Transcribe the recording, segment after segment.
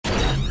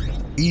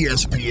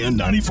ESPN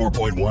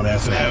 94.1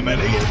 FM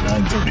and AM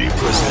 930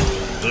 present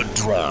The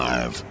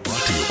Drive.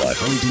 Brought to you by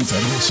Huntington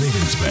Federal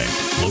Savings Bank.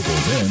 Local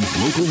then,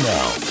 local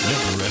now.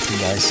 Member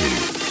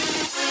FDIC.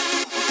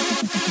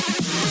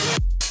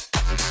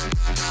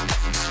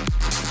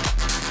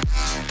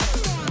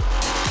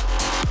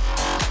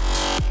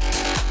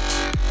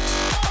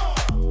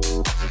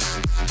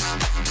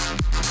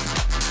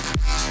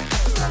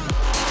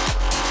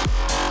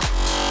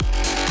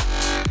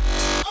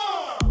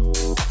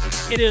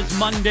 It is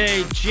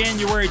Monday,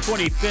 January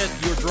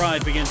 25th. Your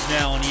drive begins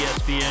now on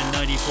ESPN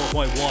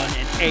 94.1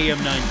 and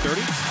AM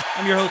 930.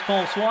 I'm your host,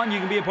 Paul Swann. You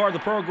can be a part of the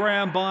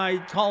program by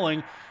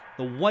calling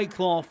the White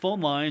Claw phone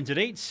lines at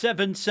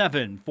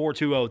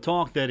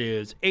 877-420-TALK. That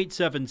is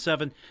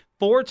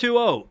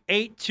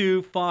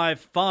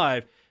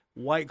 877-420-8255.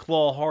 White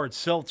Claw Hard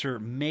Seltzer,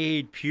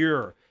 made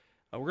pure.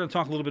 We're going to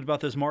talk a little bit about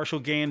this Marshall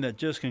game that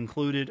just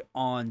concluded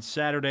on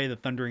Saturday. The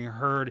Thundering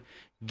Herd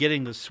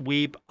getting the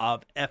sweep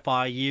of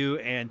FIU,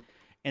 and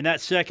in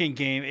that second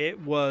game, it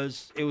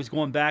was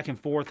going back and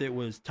forth. It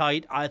was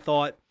tight. I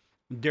thought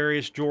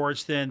Darius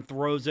George then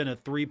throws in a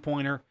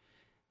three-pointer,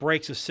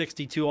 breaks a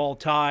 62-all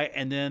tie,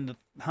 and then the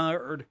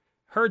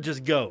Herd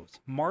just goes.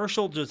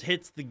 Marshall just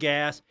hits the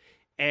gas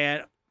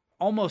and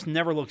almost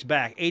never looks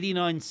back.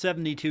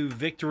 89-72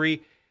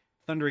 victory.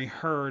 Thundering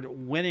Herd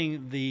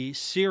winning the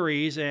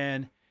series,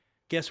 and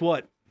guess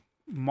what?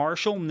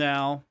 Marshall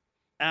now,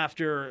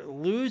 after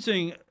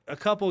losing a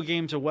couple of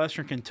games of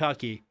Western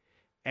Kentucky,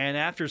 and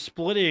after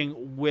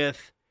splitting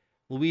with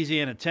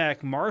Louisiana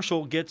Tech,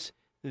 Marshall gets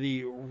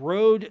the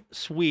road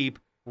sweep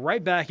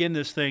right back in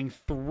this thing,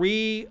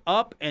 3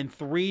 up and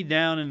 3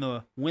 down in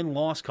the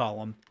win-loss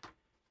column.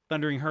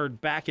 Thundering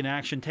Herd back in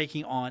action,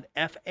 taking on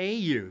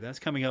FAU. That's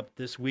coming up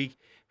this week,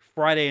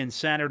 Friday and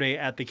Saturday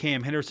at the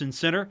Cam Henderson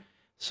Center.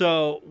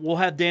 So we'll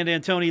have Dan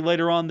D'Antoni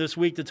later on this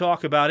week to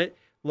talk about it.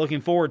 Looking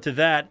forward to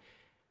that.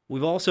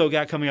 We've also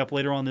got coming up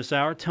later on this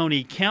hour,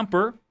 Tony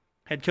Kemper,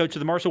 head coach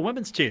of the Marshall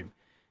women's team.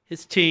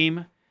 His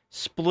team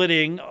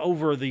splitting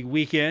over the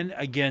weekend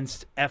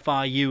against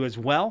FIU as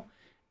well.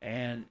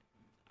 And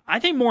I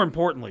think more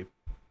importantly,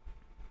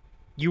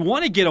 you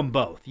want to get them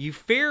both. You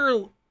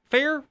fair,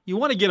 you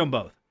want to get them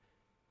both.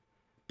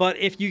 But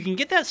if you can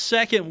get that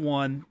second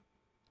one,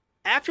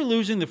 after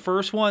losing the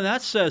first one,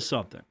 that says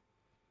something.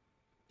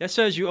 That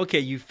says you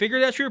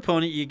figured out your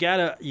opponent. You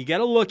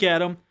gotta look at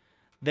them.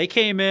 They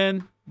came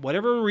in,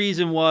 whatever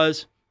reason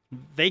was,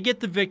 they get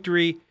the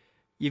victory.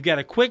 You've got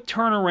a quick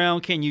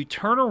turnaround. Can you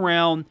turn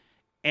around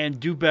and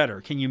do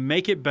better? Can you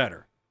make it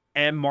better?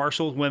 And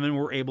Marshall's women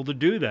were able to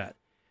do that.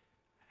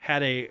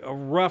 Had a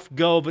rough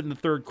go of it in the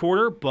third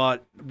quarter,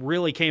 but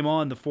really came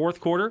on the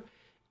fourth quarter.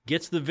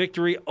 Gets the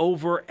victory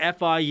over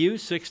FIU,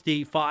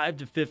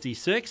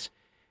 65-56.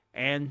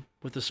 And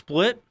with the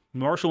split,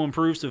 Marshall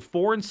improves to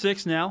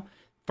 4-6 now,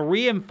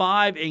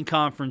 3-5 in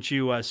Conference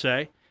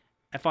USA.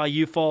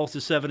 FIU falls to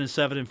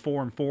 7-7 and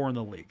 4-4 in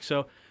the league.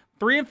 So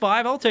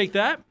 3-5, I'll take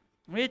that.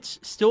 It's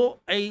still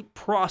a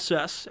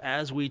process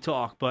as we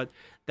talk, but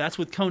that's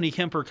with Tony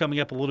Kemper coming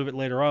up a little bit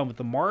later on. With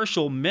the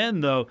Marshall men,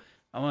 though,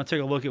 I want to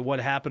take a look at what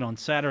happened on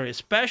Saturday,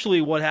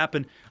 especially what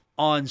happened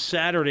on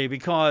Saturday,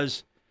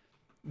 because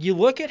you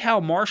look at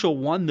how Marshall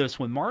won this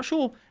one.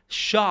 Marshall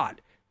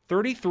shot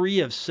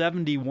 33 of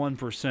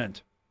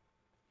 71%.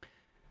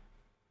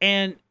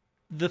 And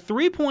the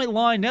three-point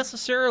line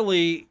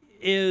necessarily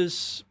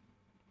is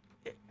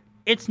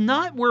 – it's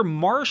not where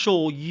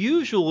Marshall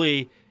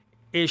usually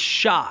is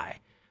shy.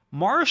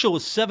 Marshall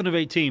is 7 of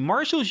 18.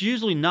 Marshall's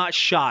usually not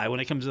shy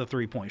when it comes to the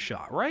three-point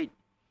shot, right?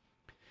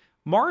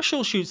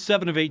 Marshall shoots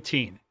 7 of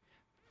 18.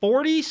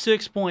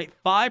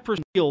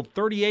 46.5% field,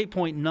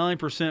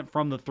 38.9%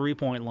 from the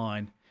three-point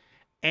line.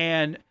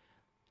 And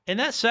in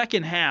that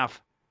second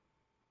half,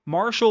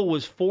 Marshall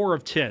was 4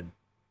 of 10.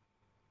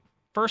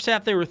 First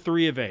half, they were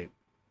 3 of 8.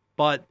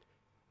 But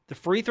the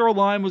free throw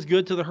line was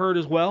good to the Herd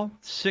as well,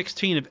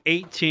 16 of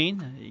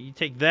 18. You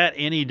take that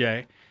any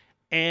day.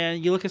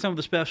 And you look at some of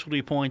the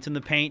specialty points in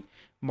the paint.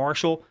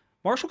 Marshall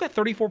got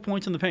 34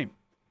 points in the paint.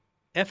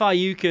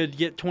 FIU could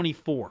get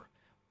 24.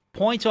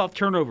 Points off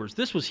turnovers.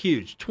 This was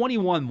huge.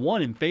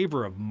 21-1 in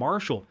favor of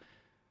Marshall.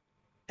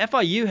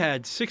 FIU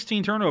had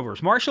 16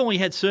 turnovers. Marshall only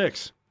had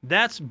 6.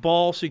 That's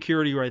ball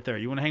security right there.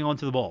 You want to hang on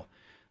to the ball.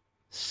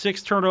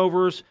 6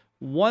 turnovers,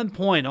 1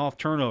 point off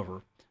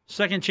turnover.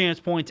 Second chance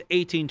points,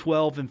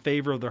 18-12 in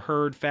favor of the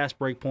Herd. Fast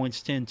break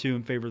points, 10-2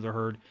 in favor of the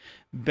Herd.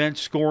 Bench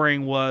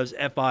scoring was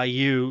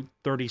FIU,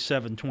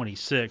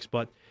 37-26.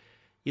 But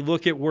you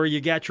look at where you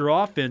got your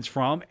offense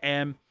from,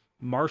 and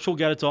Marshall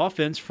got its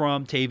offense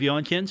from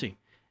Tavion Kinsey,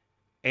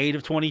 8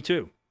 of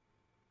 22.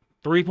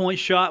 Three-point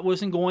shot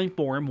wasn't going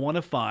for him, 1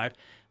 of 5.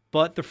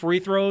 But the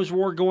free throws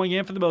were going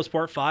in for the most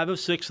part, 5 of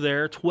 6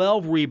 there,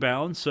 12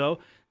 rebounds. So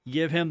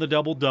give him the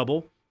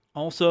double-double.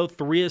 Also,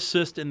 3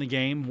 assists in the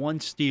game,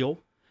 1 steal.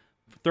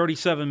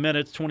 37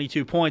 minutes,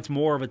 22 points,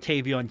 more of a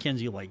Tavion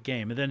Kinsey-like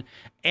game. And then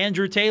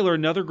Andrew Taylor,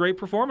 another great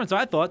performance,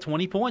 I thought,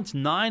 20 points,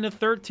 9 of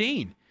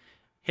 13.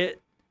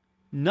 Hit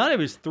none of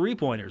his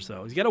three-pointers,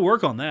 though. He's got to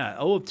work on that.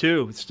 0 of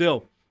 2, but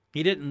still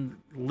He didn't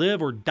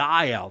live or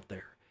die out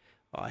there.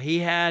 He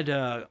had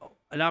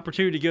an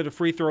opportunity to go to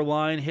free throw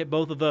line, hit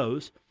both of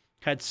those,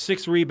 had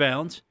 6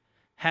 rebounds,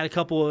 had a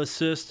couple of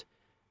assists,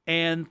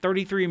 and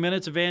 33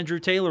 minutes of Andrew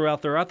Taylor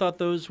out there. I thought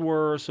those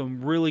were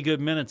some really good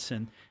minutes.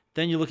 And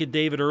then you look at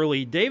David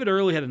Early. David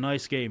Early had a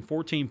nice game,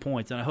 14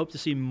 points, and I hope to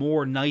see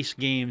more nice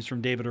games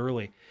from David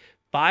Early.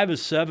 5 of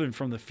 7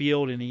 from the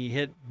field, and he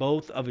hit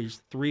both of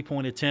his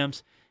three-point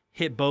attempts,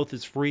 hit both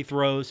his free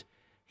throws.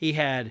 He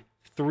had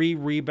 3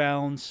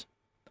 rebounds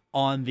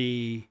on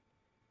the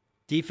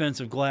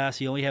defensive glass.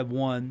 He only had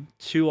 1,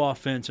 2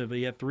 offensive.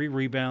 He had 3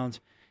 rebounds.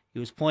 He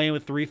was playing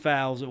with 3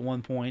 fouls at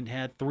one point,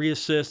 had 3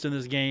 assists in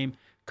this game,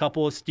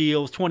 couple of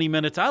steals, 20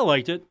 minutes. I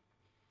liked it.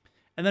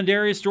 And then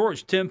Darius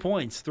George, 10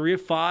 points, 3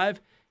 of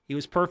 5. He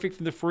was perfect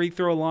from the free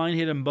throw line,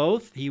 hit them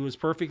both. He was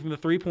perfect from the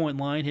three-point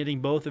line, hitting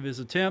both of his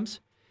attempts.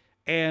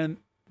 And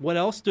what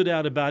else stood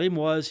out about him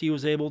was he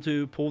was able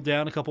to pull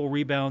down a couple of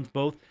rebounds,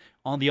 both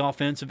on the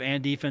offensive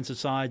and defensive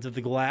sides of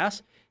the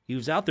glass. He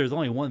was out there with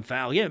only 1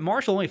 foul. Yeah,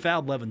 Marshall only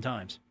fouled 11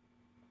 times.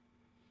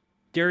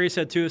 Darius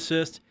had 2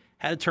 assists,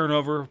 had a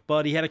turnover,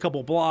 but he had a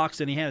couple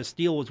blocks, and he had a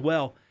steal as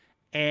well.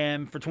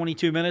 And for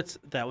 22 minutes,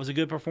 that was a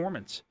good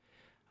performance.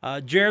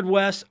 Jared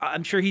West,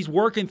 I'm sure he's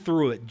working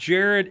through it.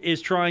 Jared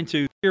is trying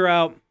to figure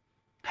out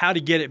how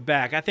to get it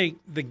back. I think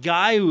the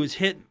guy who was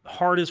hit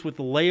hardest with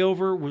the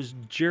layover was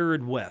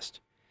Jared West.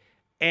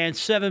 And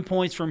 7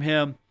 points from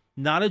him,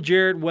 not a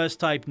Jared West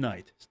type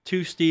night.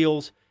 2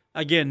 steals,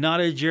 again, not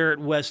a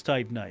Jared West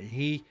type night.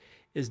 He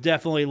is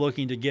definitely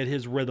looking to get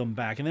his rhythm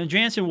back. And then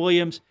Jansen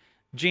Williams,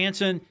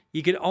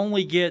 you could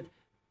only get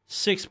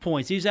 6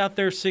 points. He's out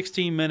there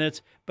 16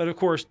 minutes. But, of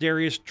course,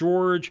 Darius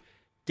George,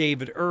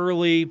 David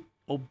Early,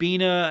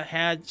 Obina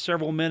had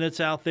several minutes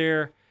out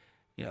there.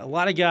 You know, a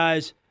lot of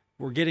guys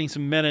were getting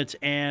some minutes.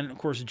 And, of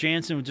course,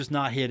 Jansen was just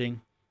not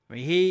hitting. I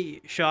mean,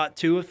 he shot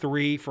 2 of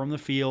 3 from the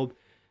field.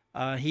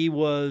 He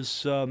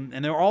was, and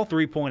they were all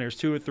 3-pointers,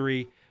 2 of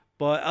 3.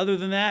 But other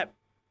than that,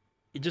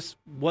 it just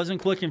wasn't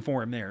clicking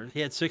for him there.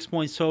 He had 6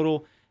 points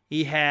total.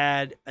 He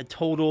had a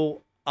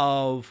total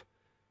of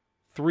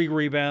 3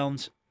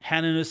 rebounds,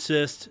 had an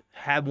assist,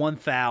 had 1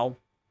 foul.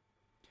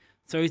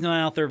 So he's not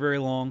out there very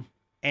long.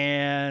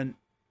 And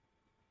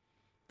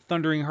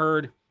Thundering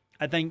Herd,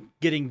 I think,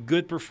 getting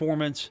good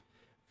performance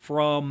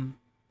from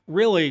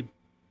really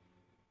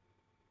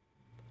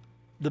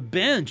the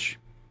bench.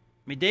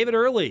 I mean, David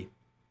Early,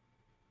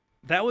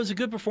 that was a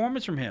good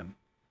performance from him.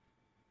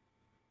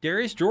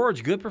 Darius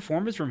George, good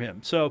performance from him.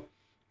 So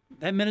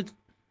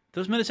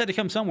those minutes had to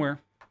come somewhere.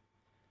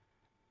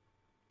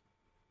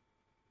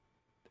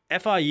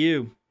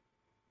 FIU,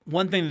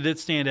 one thing that did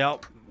stand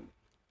out,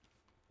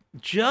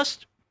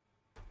 just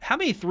how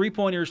many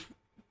 3-pointers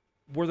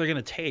were they going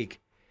to take?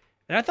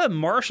 And I thought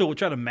Marshall would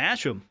try to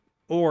match them,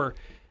 or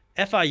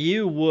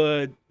FIU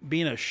would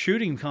be in a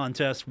shooting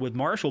contest with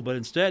Marshall, but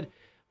instead,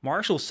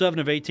 Marshall's 7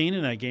 of 18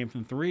 in that game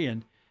from 3,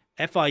 and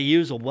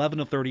FIU's 11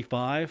 of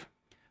 35.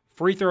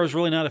 Free throw is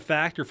really not a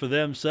factor for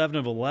them, 7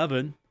 of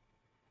 11.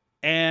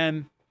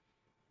 And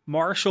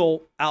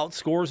Marshall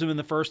outscores them in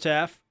the first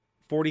half,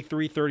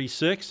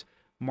 43-36.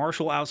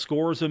 Marshall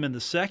outscores them in the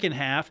second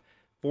half,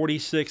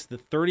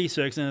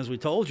 46-36. And as we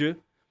told you,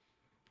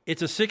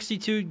 it's a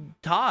 62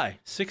 tie,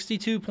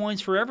 62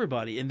 points for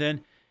everybody. And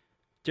then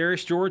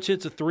Darius George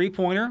hits a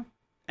 3-pointer,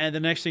 and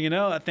the next thing you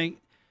know, I think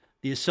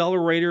the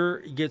accelerator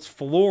gets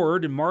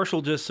floored, and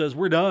Marshall just says,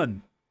 we're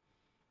done.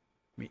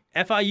 I mean,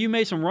 FIU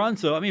made some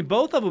runs, though. I mean,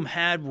 both of them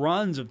had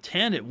runs of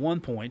 10 at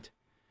one point,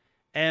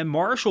 and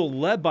Marshall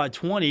led by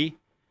 20,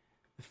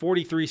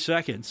 43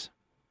 seconds.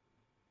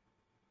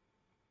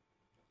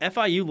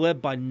 FIU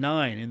led by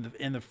 9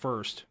 in the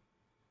first.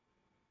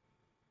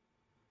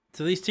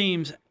 So these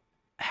teams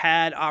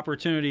had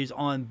opportunities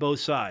on both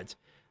sides.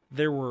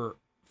 There were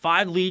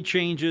 5 lead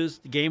changes.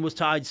 The game was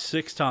tied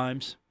 6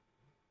 times.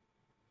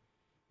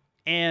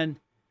 And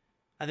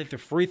I think the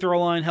free throw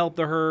line helped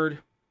the Herd.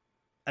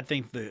 I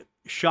think the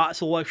shot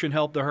selection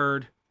helped the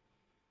Herd.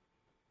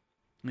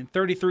 I mean,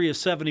 33 of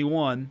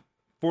 71,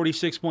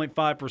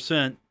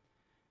 46.5%.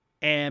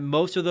 And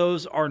most of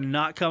those are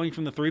not coming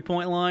from the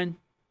three-point line.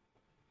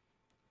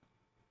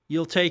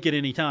 You'll take it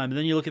any time. And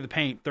then you look at the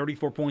paint,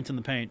 34 points in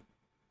the paint.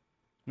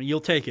 I mean, you'll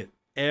take it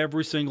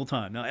every single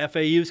time. Now,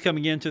 FAU's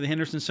coming into the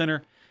Henderson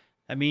Center.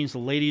 That means the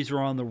ladies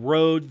are on the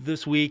road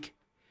this week.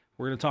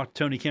 We're going to talk to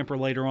Tony Kemper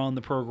later on in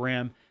the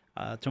program.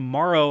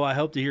 Tomorrow, I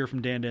hope to hear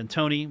from Dan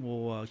D'Antoni.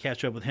 We'll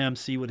catch up with him,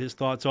 see what his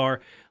thoughts are,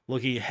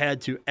 looking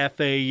ahead to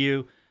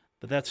FAU.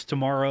 But that's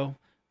tomorrow.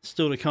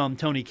 Still to come,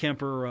 Tony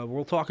Kemper.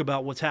 We'll talk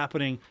about what's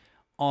happening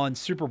on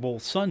Super Bowl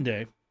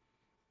Sunday.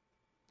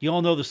 You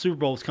all know the Super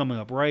Bowl is coming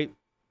up, right?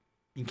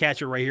 You can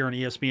catch it right here on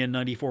ESPN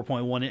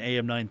 94.1 and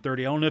AM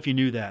 930. I don't know if you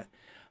knew that.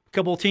 A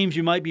couple of teams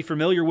you might be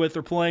familiar with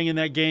are playing in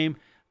that game.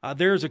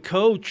 There's a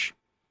coach.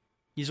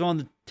 He's on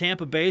the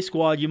Tampa Bay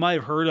squad. You might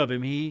have heard of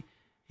him. He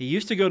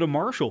used to go to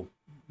Marshall.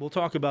 We'll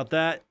talk about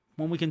that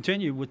when we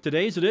continue with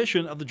today's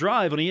edition of The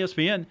Drive on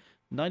ESPN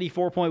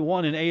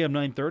 94.1 and AM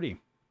 930.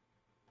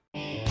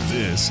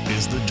 This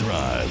is The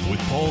Drive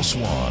with Paul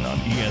Swan on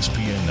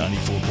ESPN 94.1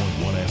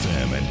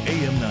 FM and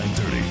AM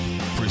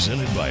 930.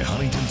 Presented by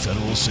Huntington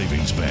Federal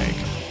Savings Bank.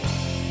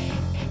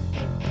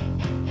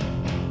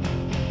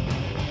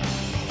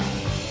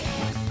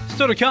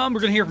 Still to come, we're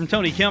going to hear from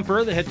Tony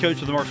Kemper, the head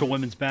coach of the Marshall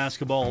women's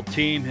basketball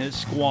team. His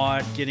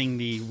squad getting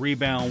the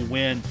rebound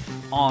win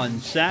on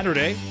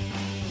Saturday.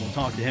 We'll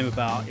talk to him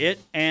about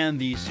it and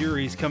the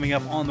series coming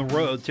up on the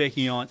road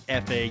taking on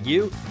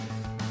FAU.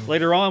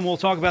 Later on, we'll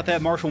talk about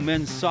that Marshall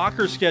men's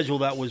soccer schedule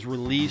that was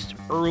released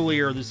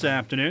earlier this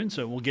afternoon,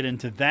 so we'll get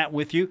into that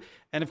with you.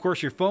 And, of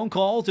course, your phone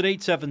calls at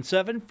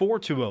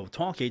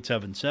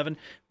 877-420-TALK,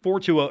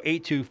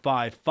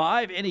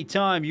 877-420-8255.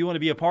 Anytime you want to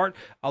be a part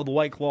of the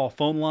White Claw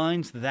phone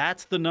lines,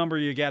 that's the number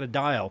you got to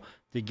dial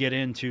to get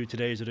into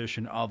today's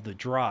edition of The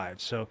Drive.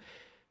 So,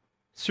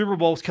 Super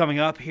Bowl's coming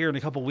up here in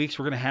a couple weeks.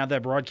 We're going to have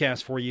that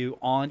broadcast for you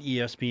on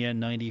ESPN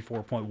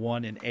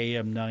 94.1 and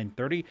AM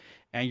 930.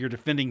 And your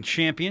defending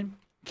champion,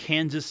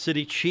 Kansas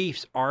City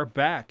Chiefs, are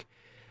back.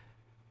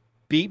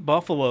 Beat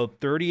Buffalo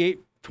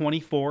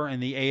 38-24 in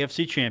the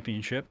AFC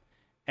Championship.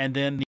 And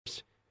then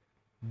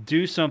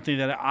do something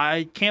that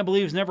I can't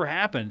believe has never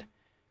happened.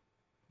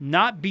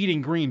 Not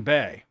beating Green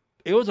Bay.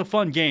 It was a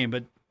fun game,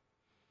 but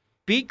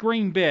beat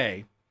Green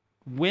Bay,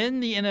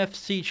 win the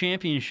NFC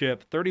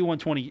Championship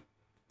 31-26,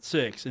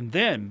 and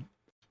then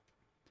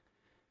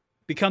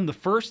become the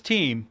first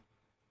team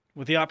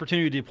with the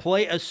opportunity to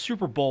play a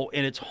Super Bowl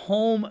in its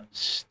home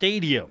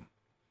stadium.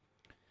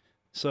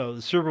 So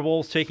the Super Bowl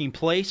is taking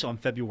place on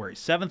February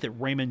 7th at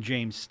Raymond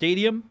James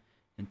Stadium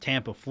in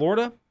Tampa,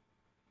 Florida.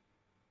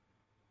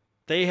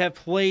 They have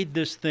played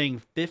this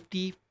thing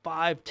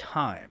 55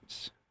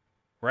 times,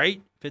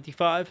 right?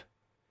 55?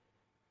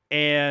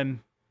 And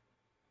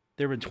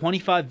there have been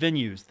 25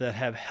 venues that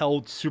have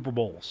held Super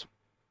Bowls.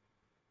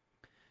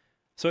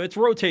 So it's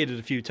rotated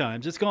a few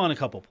times. It's gone a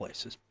couple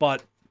places.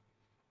 But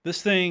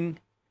this thing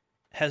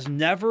has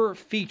never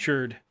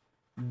featured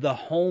the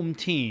home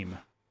team,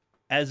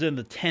 as in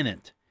the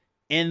tenant,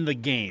 in the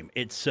game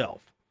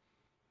itself.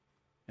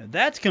 Now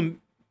that's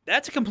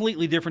a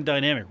completely different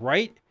dynamic,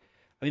 right?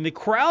 I mean, the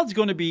crowd's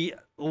going to be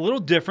a little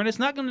different. It's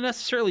not going to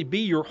necessarily be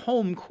your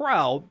home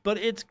crowd, but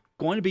it's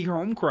going to be your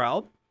home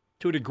crowd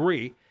to a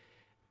degree.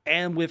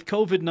 And with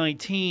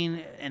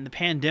COVID-19 and the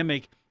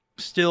pandemic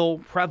still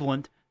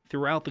prevalent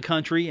throughout the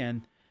country,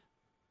 and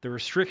the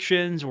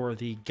restrictions or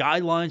the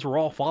guidelines we're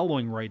all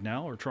following right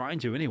now, or trying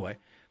to anyway,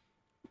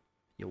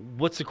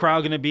 what's the crowd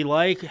going to be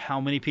like?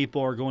 How many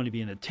people are going to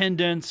be in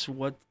attendance?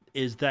 What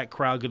is that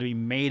crowd going to be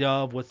made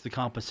of? What's the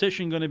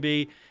composition going to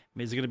be? I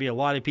mean, is it going to be a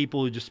lot of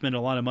people who just spend a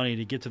lot of money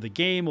to get to the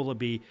game? Will it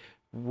be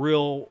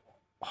real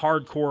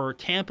hardcore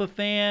Tampa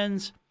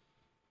fans?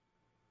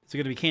 Is it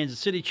going to be Kansas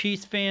City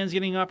Chiefs fans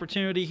getting an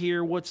opportunity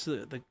here? What's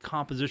the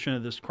composition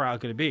of this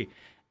crowd going to be?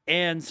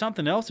 And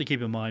something else to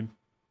keep in mind,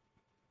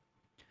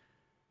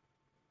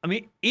 I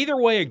mean, either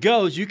way it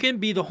goes, you can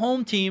be the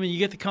home team and you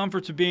get the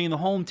comforts of being the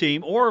home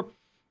team, or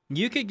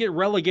you could get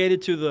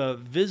relegated to the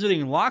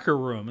visiting locker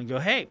room and go,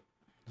 hey,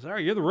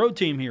 sorry, you're the road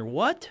team here.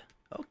 What?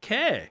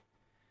 Okay.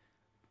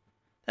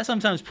 That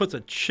sometimes puts a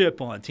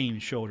chip on a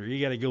team's shoulder.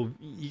 You gotta go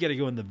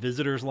in the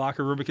visitors'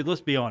 locker room, because let's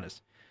be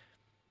honest.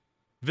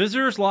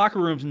 Visitors' locker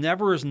room's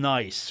never as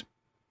nice.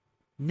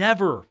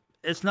 Never.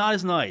 It's not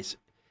as nice.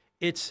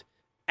 It's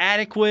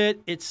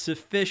adequate, it's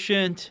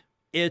sufficient,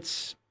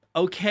 it's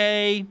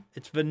okay,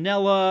 it's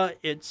vanilla,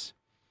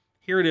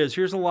 here it is,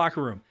 here's the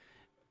locker room.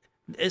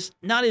 It's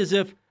not as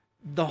if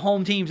the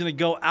home team's going to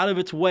go out of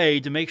its way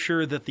to make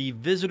sure that the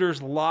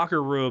visitors'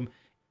 locker room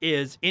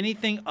is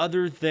anything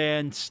other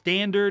than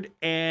standard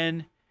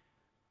and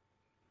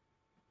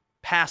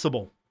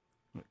passable.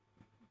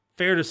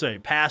 Fair to say,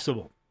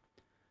 passable.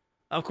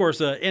 Of course,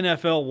 an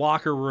NFL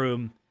locker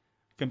room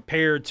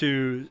compared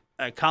to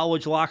a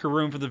college locker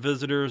room for the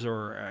visitors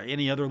or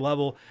any other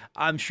level,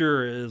 I'm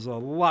sure is a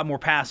lot more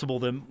passable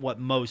than what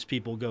most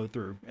people go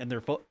through in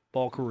their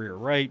football career,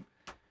 right?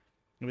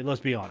 I mean,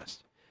 let's be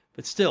honest.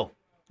 But still,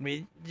 I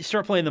mean, you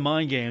start playing the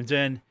mind games,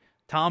 and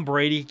Tom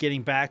Brady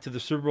getting back to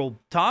the Super Bowl.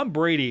 Tom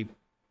Brady,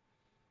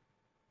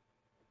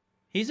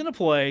 he's going to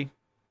play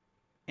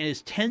in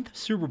his 10th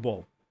Super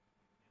Bowl.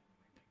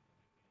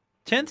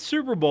 10th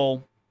Super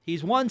Bowl,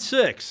 he's won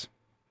 6.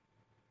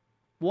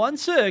 Won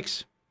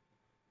 6.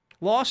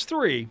 Lost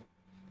 3,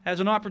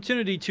 has an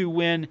opportunity to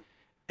win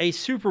a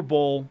Super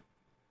Bowl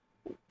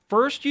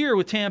first year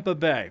with Tampa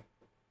Bay.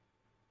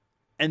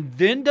 And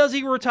then does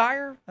he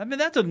retire? I mean,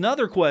 that's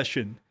another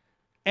question.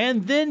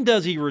 And then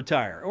does he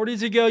retire? Or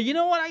does he go, you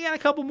know what, I got a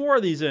couple more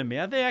of these in me.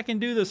 I think I can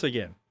do this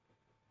again.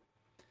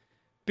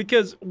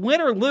 Because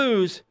win or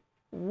lose,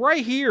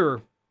 right here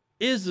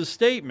is the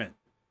statement.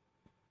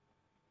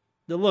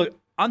 Now look,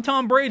 I'm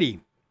Tom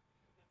Brady.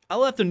 I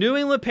left the New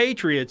England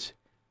Patriots,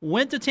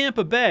 went to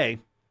Tampa Bay,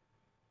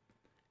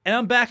 and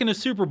I'm back in the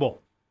Super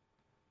Bowl.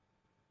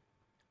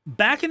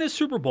 Back in the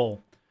Super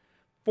Bowl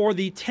for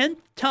the 10th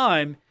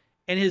time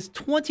in his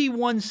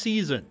 21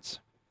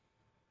 seasons.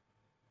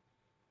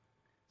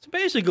 So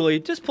basically,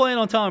 just playing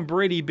on Tom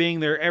Brady being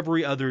there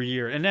every other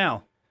year. And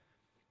now,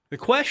 The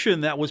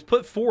question that was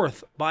put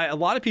forth by a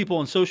lot of people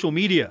on social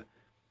media,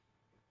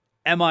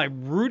 am I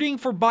rooting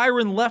for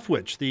Byron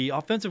Leftwich, the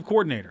offensive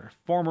coordinator,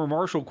 former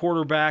Marshall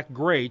quarterback,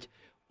 great,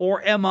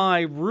 or am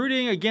I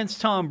rooting against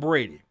Tom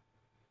Brady?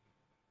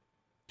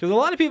 Because a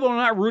lot of people are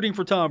not rooting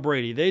for Tom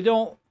Brady. They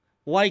don't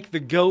like the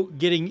GOAT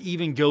getting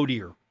even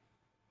goatier.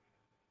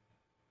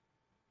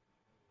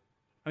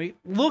 I mean,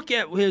 look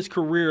at his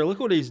career. Look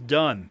what he's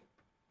done.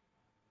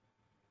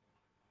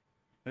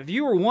 If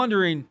you were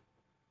wondering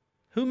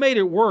who made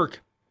it work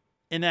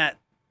in that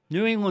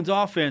New England's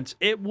offense,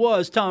 it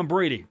was Tom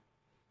Brady.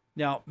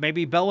 Now,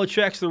 maybe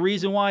Belichick's the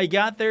reason why he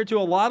got there to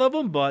a lot of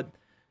them, but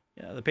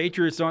the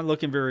Patriots aren't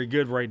looking very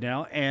good right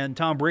now, and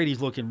Tom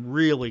Brady's looking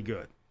really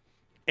good.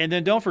 And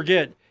then don't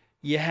forget,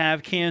 you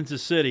have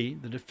Kansas City,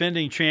 the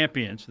defending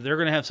champions. They're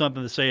going to have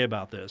something to say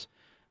about this.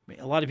 I mean,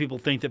 a lot of people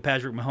think that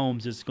Patrick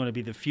Mahomes is going to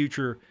be the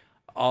future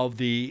of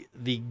the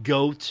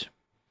GOAT,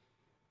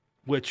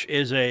 which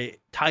is a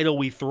title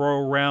we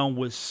throw around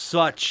with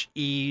such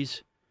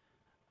ease.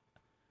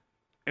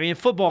 I mean, in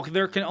football,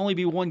 there can only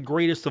be one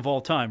greatest of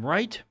all time,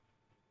 right?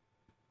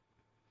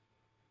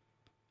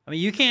 I mean,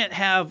 you can't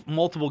have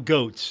multiple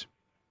GOATs.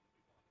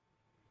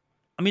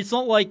 I mean, it's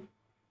not like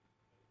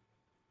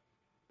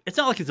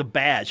it's a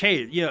badge.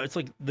 Hey, it's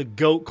like the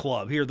GOAT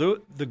Club here,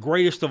 the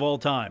greatest of all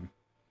time.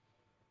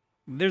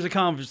 There's a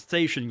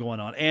conversation going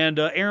on. And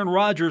Aaron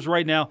Rodgers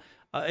right now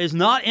is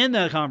not in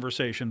that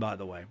conversation, by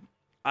the way.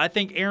 I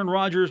think Aaron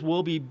Rodgers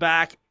will be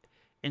back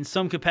in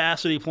some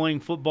capacity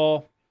playing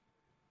football,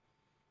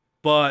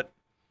 but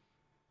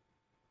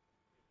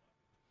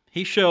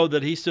he showed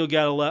that he still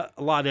got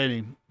a lot in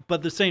him. But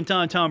at the same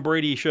time, Tom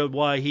Brady showed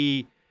why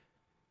he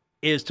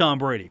is Tom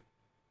Brady.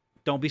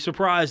 Don't be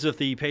surprised if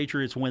the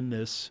Patriots win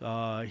this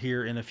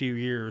here in a few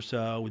years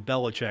with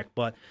Belichick,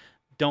 but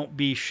don't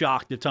be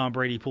shocked if Tom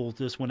Brady pulls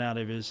this one out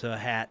of his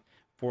hat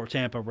for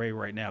Tampa Bay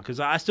right now,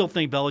 because I still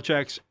think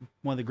Belichick's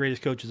one of the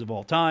greatest coaches of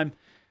all time.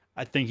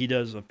 I think he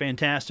does a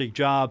fantastic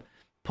job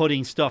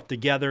putting stuff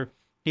together.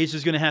 He's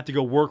just going to have to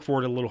go work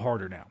for it a little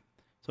harder now.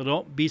 So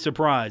don't be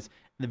surprised.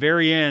 In the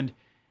very end,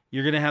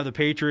 you're going to have the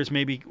Patriots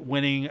maybe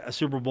winning a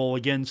Super Bowl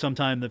again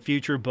sometime in the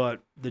future,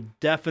 but the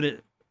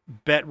definite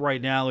bet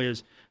right now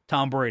is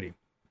Tom Brady.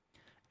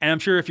 And I'm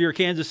sure if you're a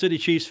Kansas City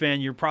Chiefs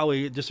fan, you're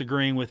probably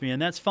disagreeing with me,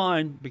 and that's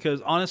fine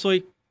because,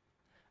 honestly,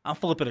 I'm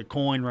flipping a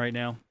coin right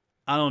now.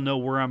 I don't know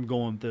where I'm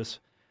going with this.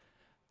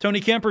 Tony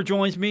Kemper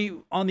joins me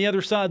on the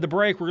other side of the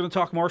break. We're going to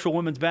talk Marshall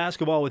women's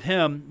basketball with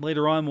him.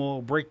 Later on,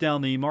 we'll break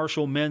down the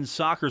Marshall men's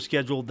soccer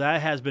schedule.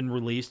 That has been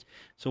released,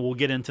 so we'll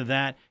get into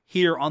that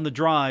here on The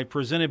Drive,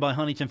 presented by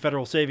Huntington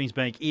Federal Savings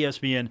Bank,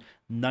 ESPN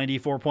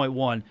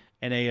 94.1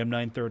 and AM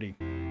 930.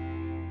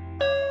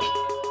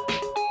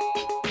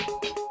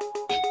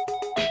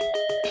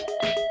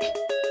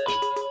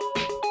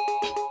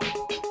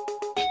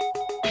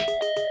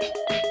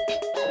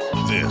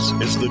 This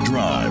is The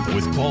Drive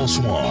with Paul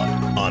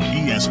Swann on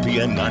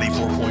ESPN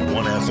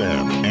 94.1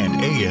 FM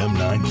and AM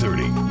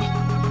 930.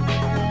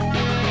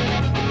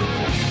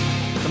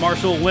 The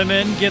Marshall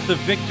women get the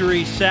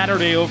victory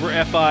Saturday over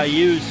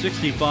FIU,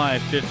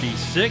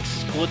 65-56.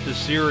 Split the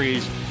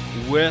series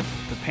with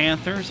the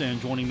Panthers. And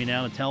joining me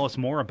now to tell us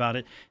more about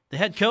it, the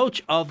head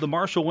coach of the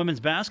Marshall women's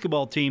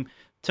basketball team,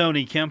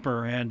 Tony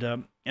Kemper.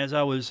 And as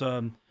I was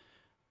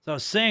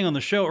saying on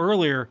the show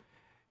earlier,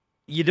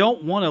 you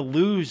don't want to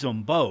lose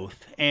them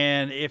both.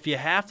 And if you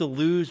have to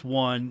lose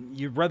one,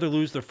 you'd rather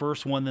lose the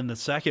first one than the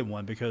second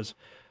one, because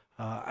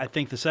I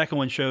think the second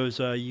one shows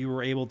you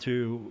were able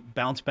to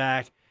bounce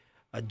back,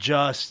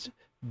 adjust,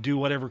 do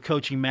whatever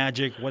coaching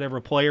magic,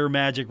 whatever player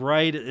magic,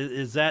 right?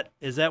 Is that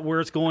where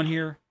it's going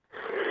here?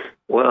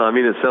 Well, I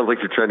mean, it sounds like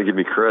you're trying to give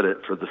me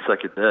credit for the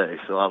second day,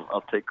 so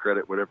I'll take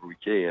credit whenever we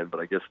can. But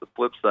I guess the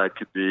flip side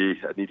could be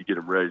I need to get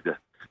them ready to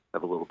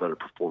have a little better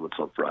performance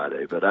on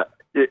Friday. But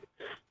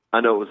I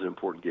know it was an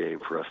important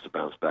game for us to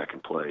bounce back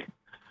and play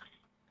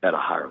at a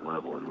higher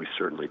level, and we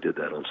certainly did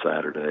that on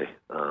Saturday.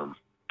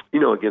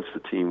 Against the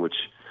team which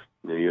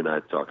you and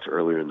I talked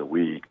earlier in the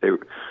week, that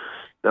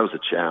was a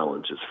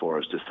challenge as far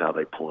as just how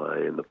they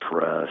play and the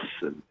press,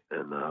 and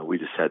we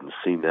just hadn't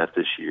seen that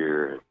this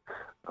year.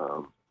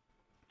 And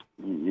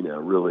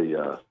really,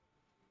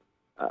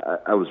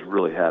 I was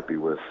really happy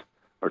with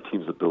our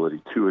team's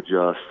ability to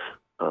adjust,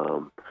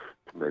 to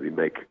maybe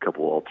make a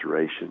couple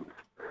alterations.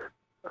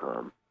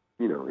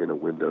 In a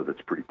window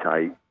that's pretty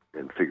tight,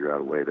 and figure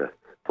out a way to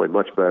play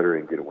much better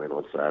and get a win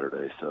on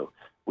Saturday. So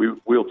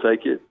we'll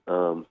take it.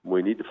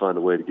 We need to find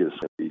a way to get us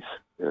a piece,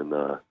 and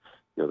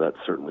that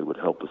certainly would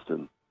help us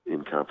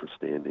in conference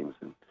standings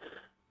and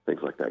things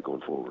like that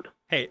going forward.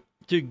 Hey,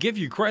 to give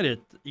you credit,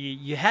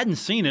 you hadn't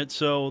seen it,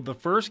 so the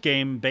first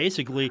game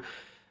basically,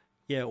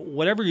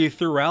 whatever you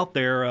threw out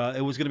there,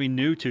 it was going to be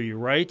new to you,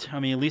 right? I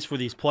mean, at least for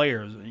these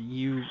players.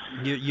 You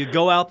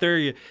go out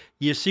there,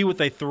 you see what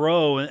they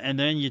throw, and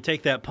then you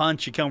take that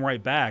punch, you come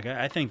right back.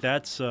 I think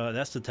that's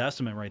the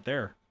testament right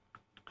there.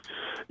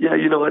 Yeah,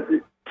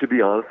 to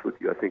be honest with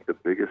you, I think the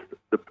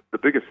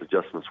biggest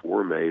adjustments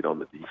were made on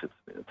the defense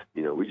end.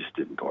 We just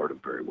didn't guard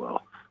them very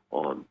well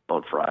on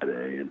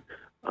Friday, and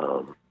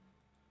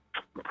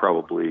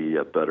probably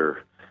a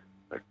better.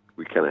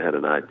 We kind of had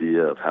an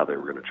idea of how they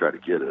were going to try to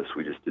get us.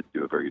 We just didn't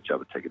do a very good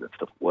job of taking that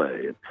stuff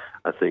away. And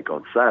I think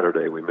on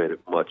Saturday we made it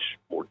much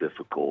more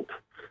difficult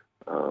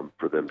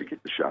for them to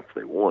get the shots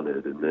they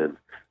wanted. And then,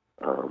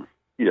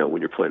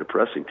 when you're playing a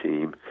pressing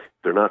team,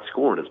 they're not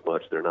scoring as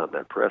much. They're not in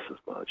that press as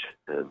much.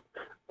 And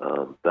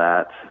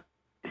that,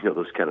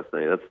 those kind of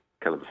things, that's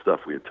kind of the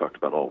stuff we had talked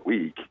about all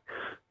week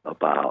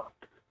about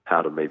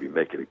how to maybe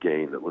make it a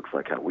game that looks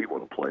like how we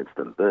want to play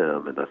instead of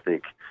them. And I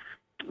think,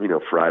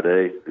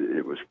 Friday,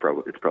 it's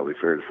probably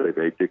fair to say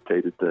they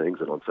dictated things,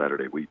 and on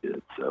Saturday we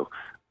did. So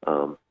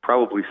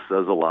probably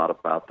says a lot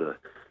about the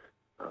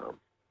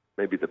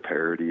maybe the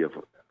parity of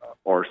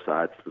our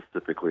side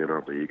specifically in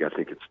our league. I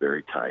think it's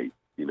very tight.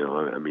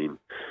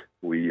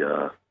 We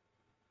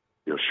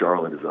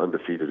Charlotte is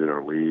undefeated in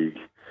our league.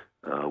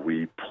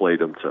 We played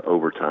them to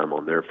overtime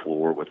on their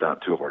floor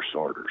without two of our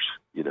starters,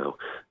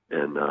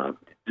 and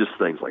just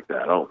things like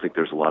that. I don't think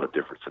there's a lot of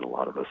difference in a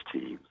lot of us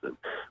teams, and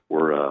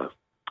we're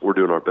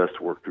doing our best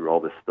to work through all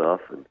this stuff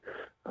and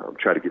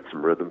try to get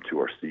some rhythm to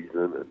our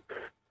season. And,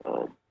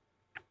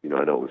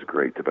 I know it was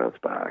great to bounce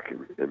back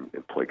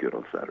and play good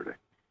on Saturday.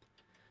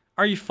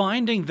 Are you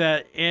finding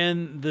that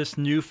in this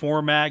new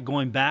format,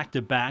 going back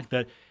to back,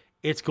 that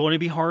it's going to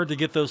be hard to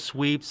get those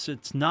sweeps?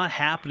 It's not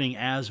happening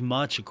as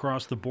much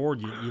across the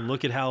board. You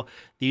look at how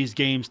these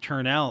games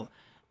turn out.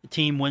 The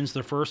team wins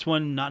the first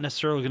one, not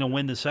necessarily going to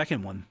win the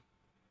second one.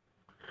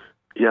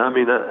 Yeah,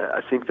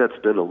 I think that's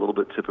been a little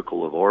bit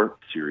typical of our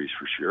series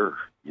for sure.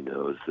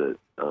 Is that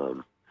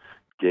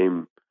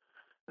game?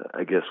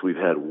 I guess we've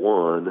had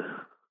one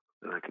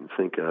that I can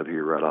think of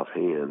here right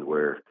offhand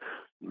where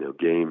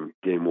game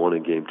one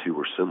and game two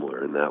were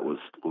similar, and that was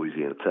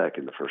Louisiana Tech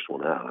in the first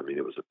one out.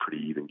 It was a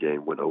pretty even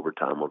game. Went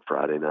overtime on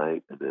Friday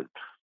night, and then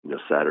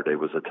Saturday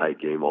was a tight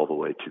game all the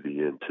way to the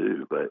end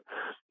too. But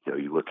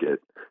you look at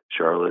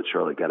Charlotte.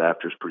 Charlotte got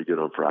after us pretty good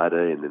on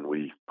Friday, and then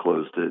we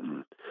closed it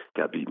and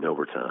got beaten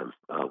overtime.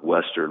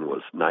 Western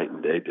was night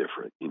and day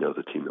different.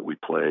 The team that we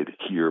played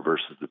here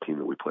versus the team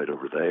that we played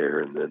over there.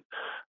 And then,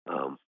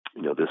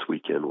 this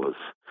weekend was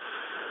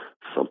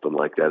something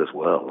like that as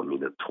well.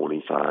 A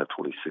 25,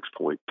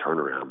 26-point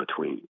turnaround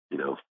between,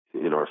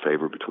 in our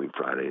favor between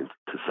Friday and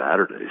to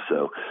Saturday.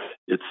 So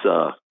it's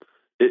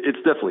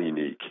definitely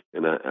unique.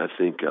 And I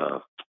think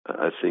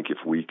if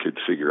we could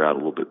figure out a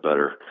little bit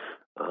better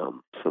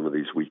some of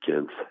these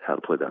weekends how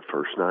to play that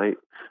first night,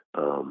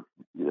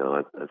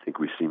 I think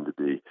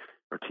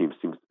our team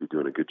seems to be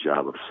doing a good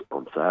job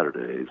on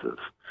Saturdays of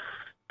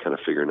kind of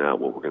figuring out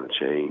what we're going to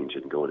change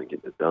and going and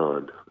getting it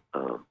done.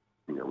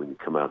 When you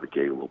come out of the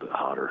gate a little bit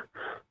hotter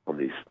on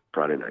these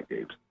Friday night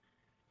games.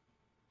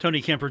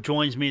 Tony Kemper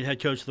joins me, the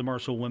head coach of the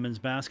Marshall women's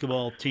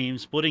basketball team,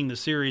 splitting the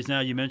series. Now,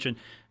 you mentioned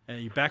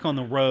you're back on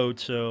the road,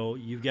 so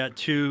you've got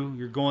two.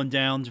 You're going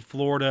down to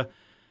Florida.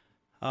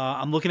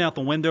 I'm looking out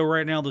the window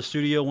right now, the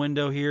studio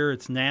window here.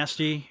 It's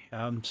nasty,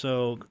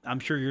 so I'm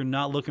sure you're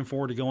not looking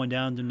forward to going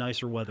down to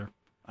nicer weather.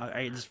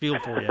 I just feel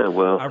for you.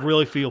 Well, I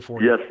really feel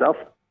for you. Yeah,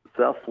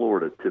 South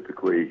Florida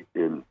typically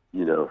in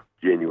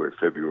January,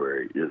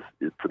 February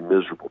it's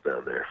miserable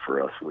down there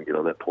for us when we get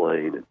on that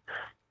plane, and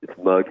it's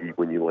muggy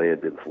when you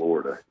land in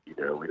Florida.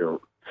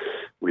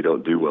 We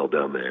don't do well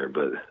down there,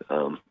 but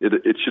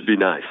it should be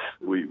nice.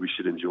 We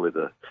should enjoy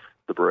the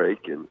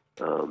break, and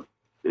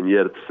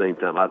yet at the same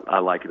time I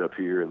like it up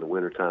here in the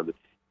wintertime.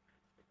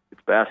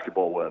 It's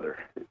basketball weather.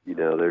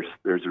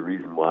 There's a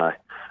reason why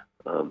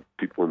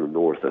people in the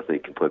north, I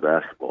think, can play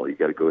basketball. You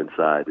got to go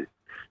inside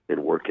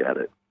and work at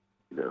it.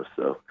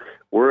 So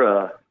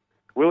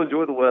we'll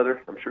enjoy the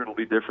weather. I'm sure it'll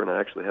be different. I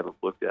actually haven't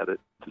looked at it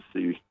to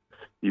see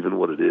even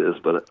what it is,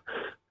 but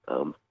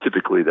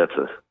typically that's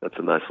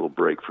a nice little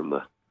break from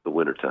the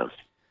winter time.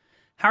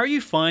 How are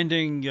you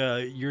finding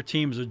your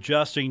teams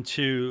adjusting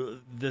to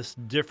this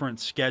different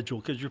schedule?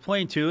 Because you're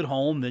playing two at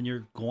home, then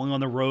you're going on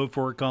the road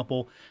for a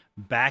couple,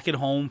 back at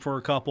home for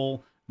a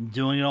couple,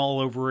 doing it all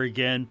over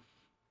again.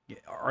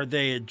 Are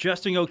they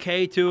adjusting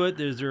okay to it?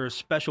 Is there a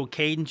special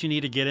cadence you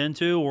need to get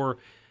into, or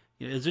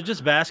is it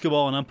just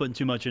basketball and I'm putting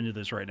too much into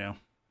this right now?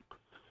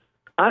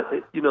 I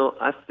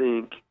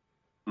think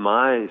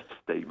my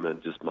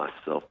statement, just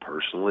myself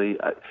personally,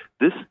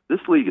 this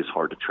league is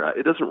hard to track.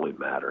 It doesn't really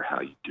matter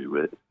how you do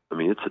it.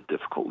 It's a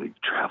difficult league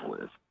to travel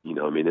in.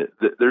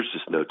 There's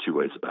just no two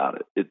ways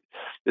about it.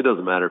 It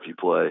doesn't matter if you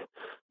play,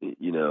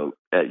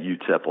 at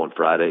UTEP on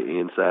Friday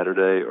and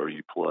Saturday, or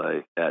you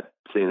play at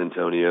San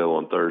Antonio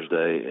on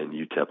Thursday and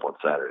UTEP on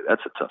Saturday.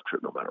 That's a tough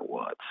trip no matter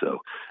what. So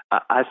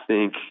I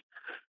think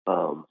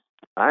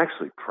I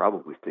actually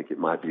probably think it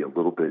might be a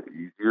little bit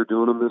easier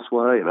doing them this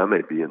way, and I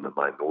may be in the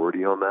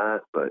minority on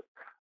that, but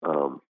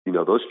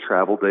those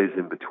travel days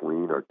in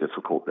between are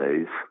difficult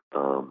days.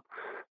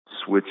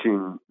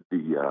 Switching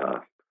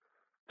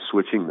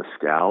the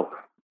scout,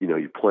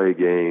 you play a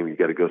game, you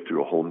got to go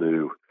through a whole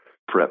new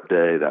prep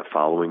day that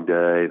following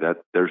day.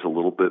 That there's a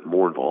little bit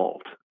more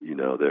involved.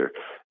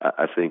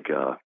 I think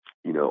our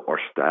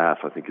staff,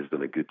 I think, has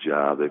done a good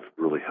job. They've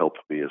really helped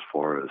me as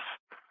far as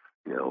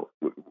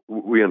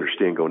we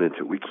understand going into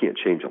it, we can't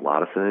change a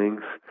lot of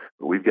things,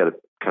 but we've got to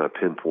kind of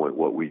pinpoint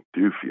what we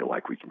do feel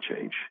like we can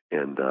change.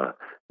 And,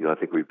 I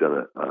think we've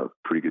done a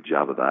pretty good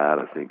job of that.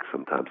 I think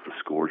sometimes the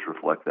scores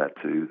reflect that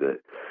too, that,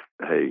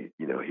 hey,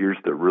 here's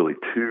the really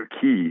two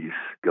keys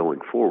going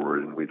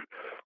forward. And we've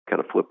kind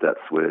of flipped that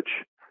switch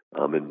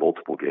in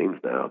multiple games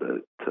now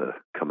to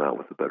come out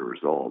with a better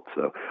result.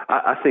 So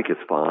I think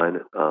it's fine.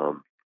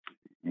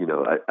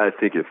 I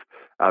think if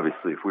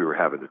we were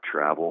having to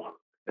travel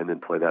and then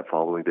play that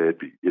following day,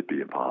 it'd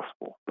be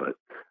impossible. But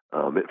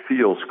it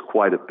feels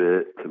quite a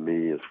bit to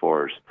me as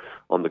far as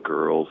on the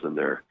girls and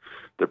their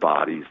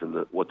bodies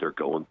and what they're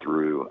going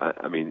through.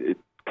 I mean, it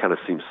kind of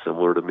seems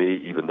similar to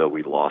me, even though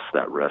we lost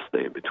that rest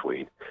day in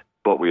between,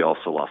 but we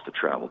also lost a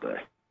travel day.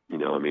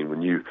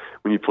 When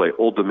you play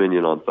Old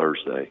Dominion on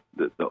Thursday,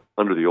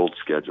 under the old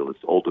schedule, it's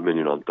Old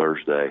Dominion on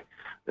Thursday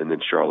and then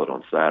Charlotte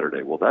on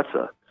Saturday. Well, that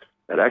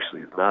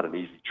actually is not an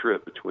easy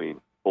trip between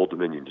Old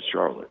Dominion to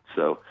Charlotte.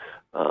 So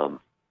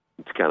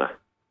it's kind of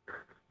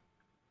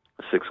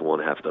a 6 of one,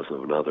 half a dozen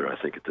of another, I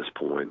think, at this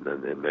point.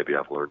 And maybe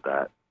I've learned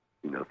that,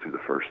 through the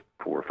first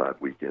 4 or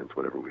 5 weekends,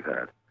 whatever we've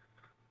had.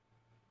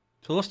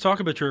 So let's talk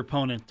about your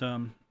opponent.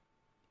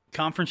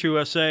 Conference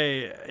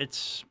USA,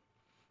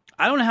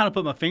 I don't know how to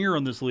put my finger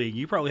on this league.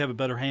 You probably have a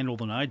better handle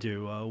than I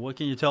do. What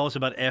can you tell us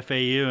about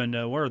FAU and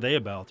what are they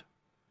about?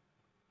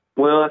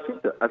 Well,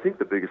 I think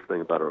the biggest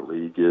thing about our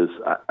league is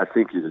I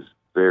think it is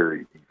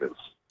very even.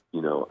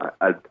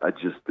 I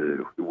just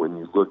do. When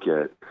you look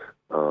at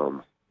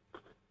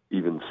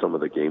even some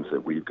of the games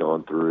that we've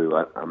gone through,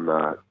 I'm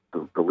not.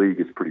 The league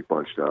is pretty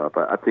bunched up.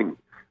 I think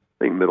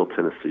Middle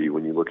Tennessee,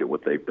 when you look at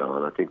what they've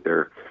done, I think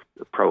they're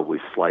probably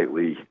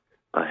slightly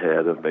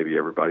ahead of maybe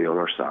everybody on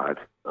our side.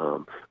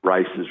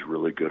 Rice is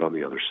really good on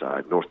the other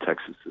side. North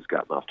Texas has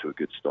gotten off to a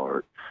good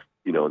start,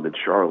 and then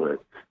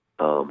Charlotte.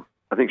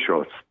 I think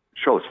Charlotte's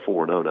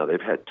 4-0 now. They've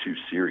had 2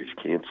 series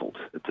canceled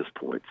at this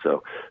point,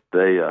 so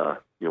they,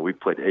 we've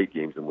played 8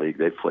 games in the league.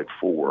 They've played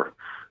 4.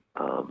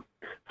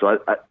 So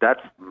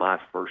that's my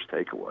first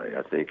takeaway.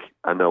 I think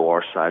I know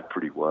our side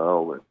pretty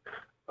well,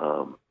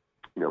 and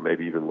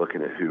maybe even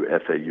looking at who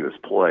FAU has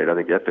played. I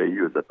think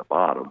FAU is at the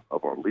bottom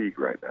of our league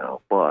right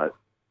now, but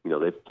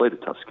they've played a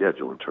tough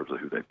schedule in terms of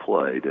who they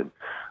played, and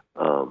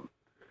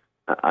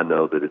I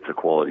know that it's a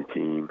quality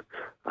team.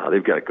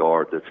 They've got a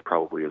guard that's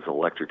probably as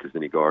electric as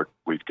any guard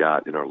we've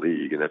got in our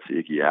league, and that's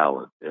Iggy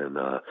Allen, and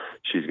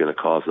she's going to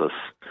cause us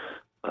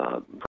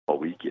all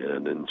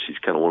weekend, and she's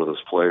kind of one of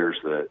those players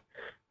that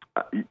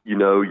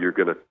you're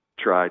going to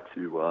try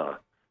to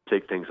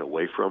take things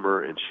away from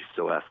her, and she's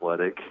so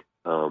athletic.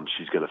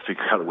 She's going to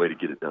figure out a way to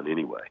get it done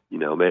anyway.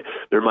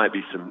 There might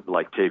be some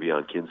like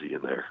Tavion Kinsey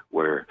in there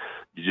where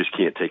you just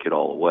can't take it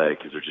all away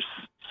because they're just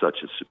such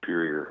a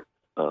superior,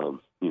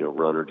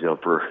 runner,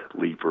 jumper,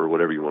 leaper,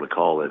 whatever you want to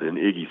call it. And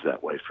Iggy's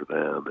that way for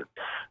them. And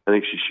I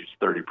think she shoots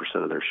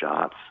 30% of their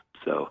shots.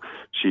 So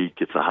she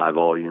gets a high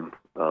volume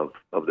of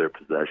their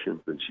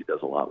possessions, and she does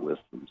a lot with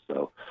them.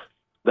 So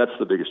that's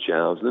the biggest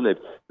challenge. And then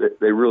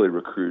they really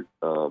recruit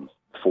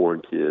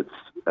foreign kids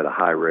at a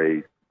high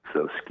rate.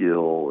 So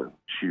skill and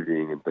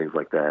shooting and things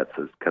like that.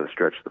 So it's kind of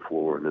stretch the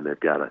floor, and then they've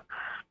got a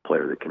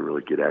player that can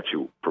really get at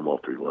you from all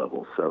 3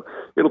 levels. So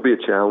it'll be a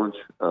challenge.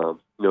 A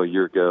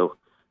year ago,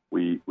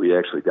 we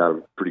actually got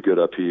them pretty good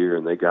up here,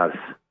 and they got us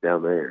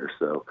down there.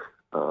 So,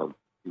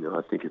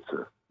 I think it's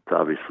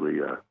obviously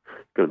going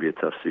to be a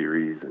tough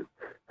series, and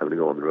having to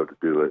go on the road to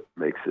do it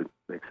makes it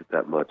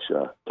that much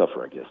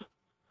tougher, I guess.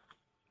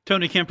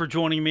 Tony Kemper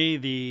joining me.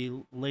 The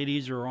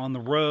ladies are on the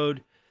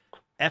road.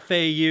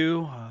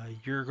 FAU,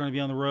 you're going to be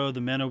on the road.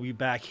 The men will be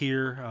back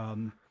here.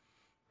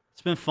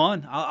 It's been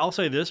fun. I'll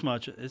say this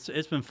much: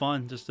 it's been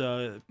fun. Just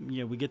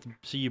we get to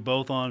see you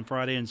both on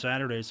Friday and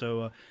Saturday,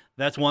 so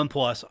that's one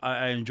plus.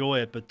 I enjoy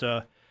it,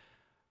 but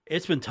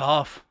it's been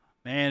tough,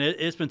 man.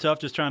 It's been tough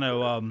just trying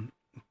to.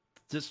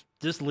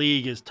 This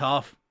league is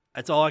tough.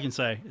 That's all I can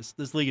say.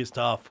 This league is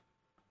tough.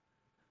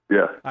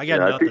 Yeah, I got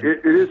nothing. I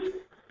think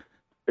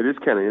it is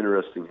kind of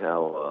interesting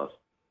how.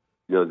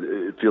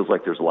 It feels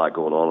like there's a lot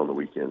going on the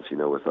weekends,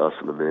 with us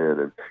and the men,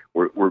 and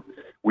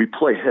we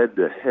play head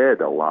to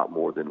head a lot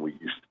more than we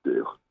used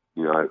to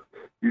do.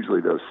 Usually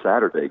those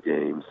Saturday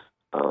games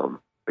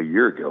a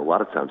year ago, a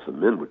lot of times the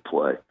men would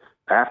play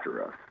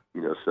after us,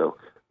 so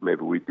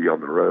maybe we'd be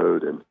on the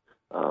road and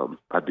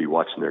I'd be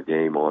watching their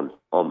game on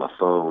my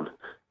phone,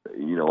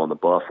 on the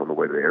bus on the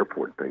way to the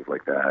airport and things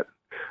like that.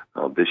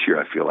 This year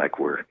I feel like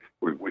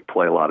we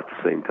play a lot at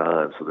the same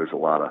time, so there's a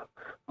lot of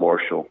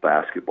Marshall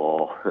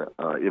basketball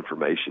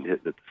information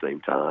hitting at the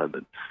same time,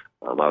 and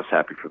I was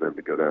happy for them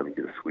to go down and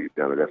get a sweep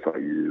down at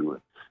FIU.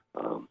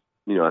 And,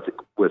 I think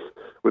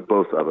with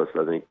both of us,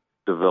 I think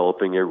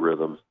developing a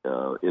rhythm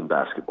in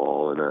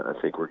basketball, and I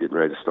think we're getting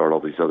ready to start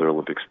all these other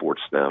Olympic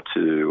sports now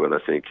too. And I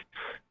think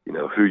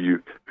who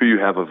you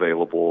have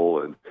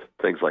available and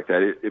things like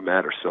that, it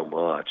matters so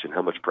much, and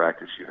how much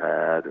practice you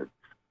had, and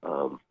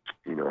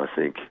I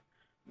think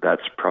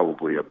that's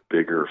probably a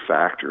bigger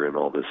factor in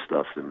all this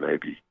stuff than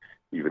maybe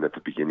even at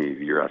the beginning of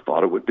the year I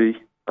thought it would be.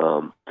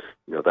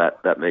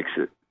 That makes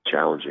it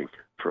challenging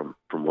from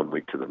one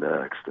week to the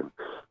next. And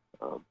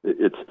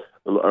it's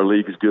our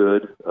league is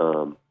good.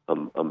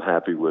 I'm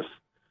happy with,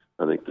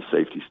 I think, the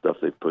safety stuff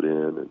they've put in,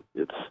 and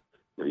it's,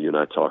 you and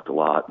I talked a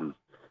lot in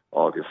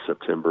August,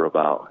 September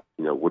about,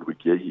 what we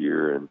get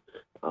here, and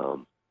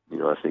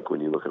I think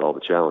when you look at all the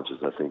challenges,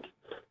 I think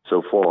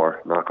so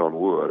far, knock on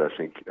wood, I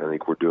think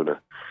we're doing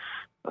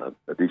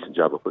a decent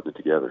job of putting it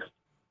together.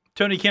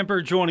 Tony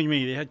Kemper joining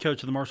me, the head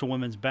coach of the Marshall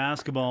women's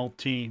basketball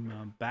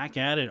team, back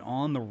at it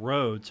on the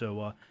road.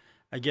 So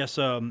I guess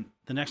the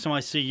next time I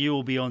see you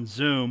will be on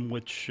Zoom,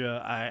 which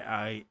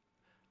I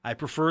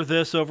prefer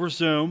this over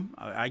Zoom.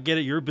 I get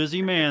it. You're a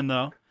busy man,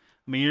 though.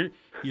 I mean,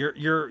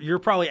 you're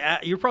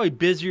probably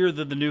busier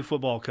than the new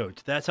football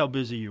coach. That's how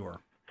busy you are.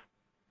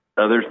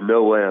 There's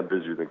no way I'm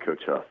busier than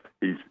Coach Huff.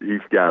 He's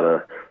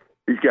got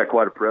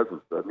quite a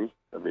presence, doesn't he?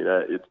 I mean,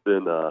 it's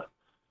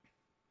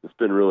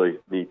been really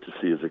neat to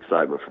see his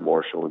excitement for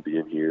Marshall and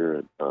being here.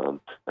 And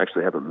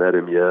actually haven't met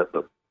him yet,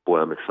 but boy,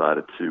 I'm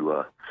excited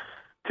to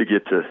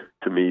get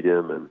to meet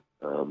him. And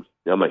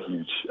I'm a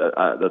huge.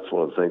 That's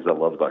one of the things I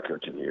love about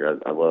coaching here.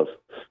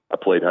 I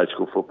played high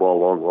school football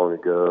long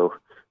ago.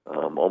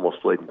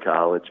 Almost played in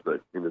college,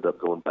 but ended up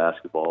going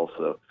basketball.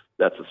 So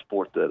that's a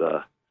sport that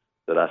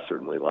I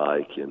certainly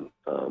like, and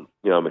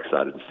I'm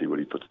excited to see what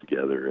he puts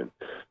together.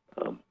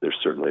 And there's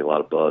certainly a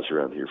lot of buzz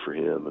around here for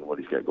him and what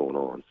he's got going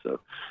on. So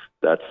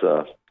that's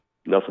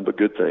nothing but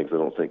good things, I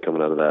don't think,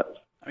 coming out of that.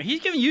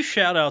 He's giving you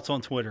shout-outs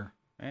on Twitter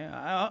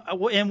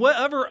and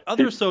whatever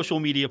other social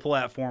media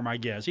platform, I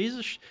guess.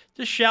 He's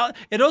just shouting.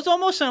 It does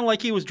almost sound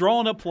like he was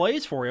drawing up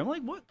plays for you. I'm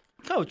like, what?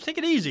 Coach, take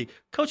it easy.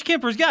 Coach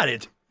Kemper's got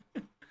it.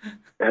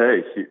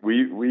 Hey,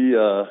 we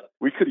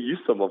could have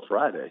used some on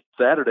Friday.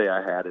 Saturday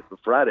I had it, but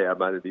Friday I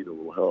might have needed a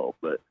little help.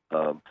 But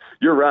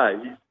you're right.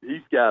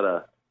 He's got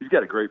a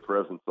great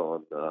presence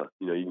on.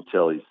 You can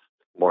tell he's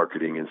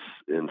marketing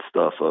and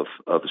stuff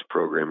of his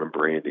program and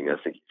branding.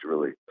 I think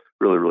he's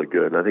really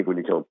good. And I think when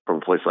you come from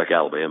a place like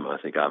Alabama,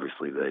 I think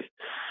obviously they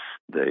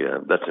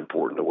that's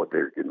important to what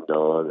they're getting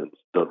done and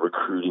the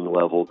recruiting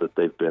level that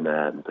they've been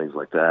at and things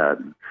like that.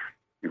 And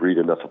you read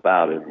enough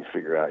about him, you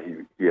figure out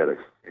he had a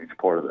huge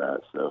part of that.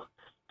 So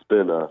it's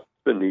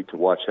been neat to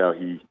watch how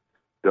he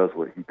does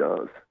what he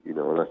does,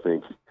 and I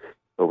think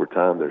over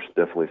time there's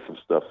definitely some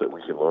stuff that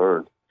we can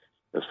learn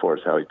as far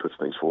as how he puts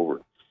things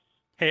forward.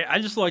 Hey, I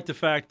just like the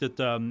fact that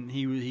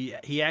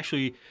he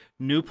actually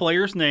knew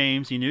players'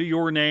 names. He knew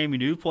your name. He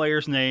knew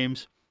players'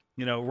 names.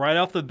 Right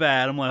off the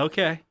bat, I'm like,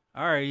 okay,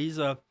 all right,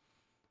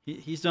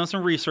 he's done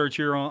some research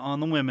here on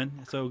the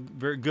women, so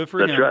very good for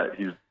him. That's right.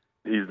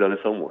 He's done his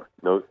homework.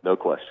 No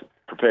question.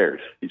 Prepared.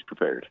 He's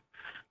prepared.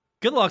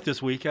 Good luck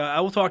this week. I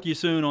will talk to you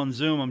soon on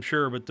Zoom, I'm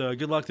sure. But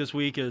good luck this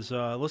week.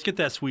 Let's get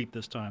that sweep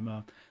this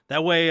time.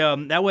 That way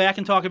I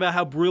can talk about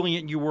how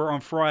brilliant you were on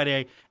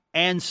Friday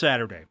and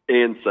Saturday.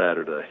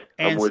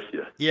 I'm with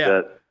you.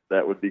 Yeah,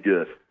 that would be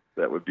good.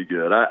 That would be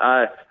good.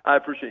 I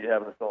appreciate you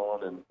having us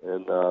on,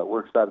 and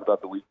we're excited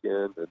about the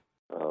weekend.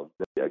 And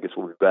I guess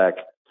we'll be back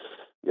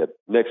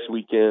next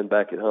weekend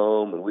back at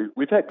home, and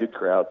we've had good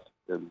crowds.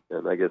 And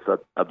I guess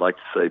I'd like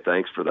to say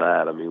thanks for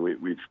that. I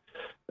mean,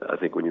 I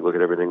think when you look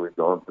at everything we've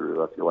gone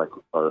through, I feel like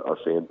our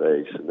fan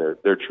base, and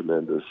they're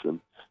tremendous. And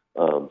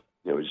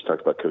we just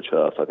talked about Coach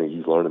Huff. I think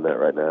he's learning that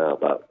right now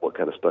about what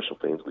kind of special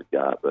teams we've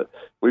got. But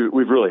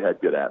we've really had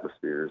good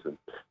atmospheres, and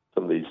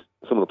some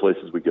of the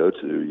places we go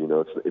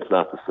to, it's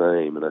not the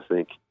same. And I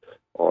think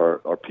our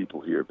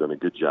people here have done a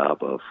good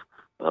job of,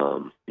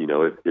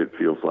 it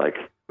feels like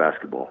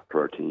basketball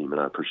for our team,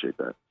 and I appreciate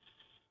that.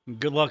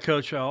 Good luck,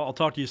 Coach. I'll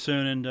talk to you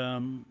soon.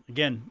 And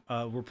again,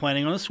 we're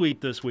planning on a sweep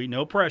this week.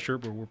 No pressure,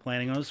 but we're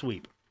planning on a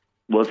sweep.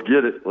 Let's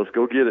get it. Let's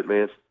go get it,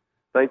 man.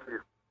 Thank you.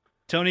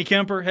 Tony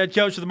Kemper, head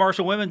coach of the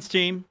Marshall women's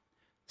team,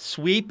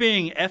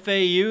 sweeping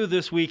FAU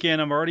this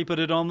weekend. I've already put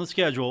it on the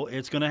schedule.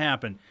 It's going to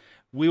happen.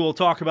 We will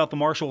talk about the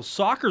Marshall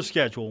soccer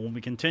schedule when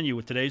we continue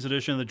with today's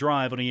edition of The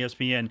Drive on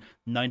ESPN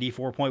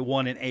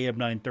 94.1 and AM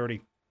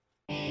 930.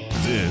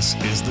 This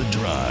is The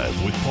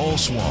Drive with Paul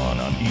Swan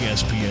on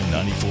ESPN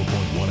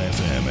 94.1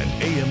 FM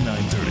and AM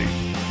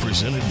 930.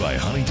 Presented by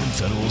Huntington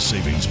Federal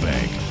Savings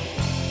Bank.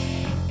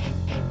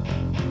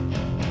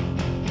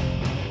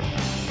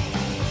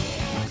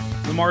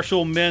 The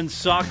Marshall men's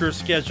soccer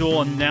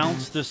schedule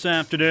announced this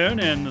afternoon,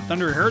 and the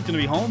Thunder Herd going to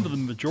be home for the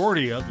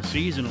majority of the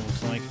season, it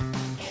looks like.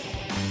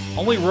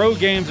 Only road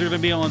games are going to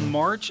be on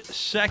March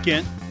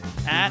 2nd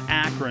at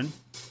Akron.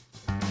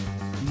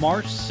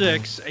 March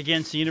 6th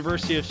against the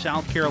University of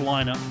South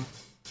Carolina.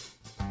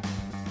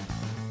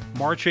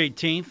 March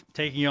 18th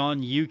taking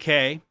on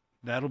UK.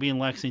 That'll be in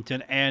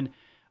Lexington. And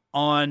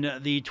on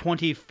the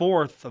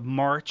 24th of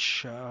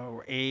March,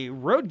 a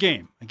road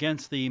game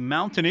against the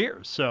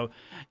Mountaineers. So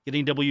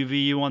getting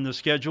WVU on the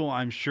schedule,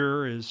 I'm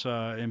sure, is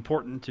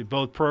important to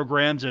both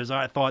programs, as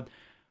I thought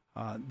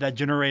that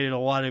generated a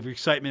lot of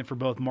excitement for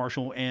both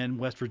Marshall and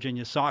West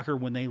Virginia soccer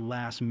when they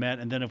last met.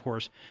 And then, of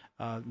course,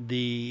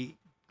 the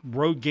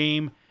road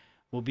game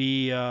will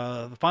be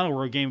the final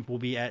road game will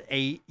be at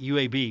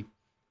UAB.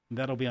 And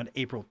that'll be on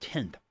April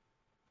 10th.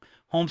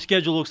 Home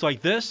schedule looks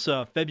like this.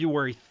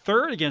 February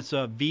 3rd against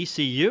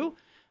VCU.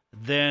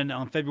 Then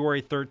on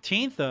February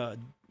 13th,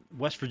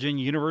 West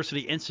Virginia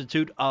University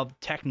Institute of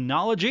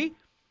Technology.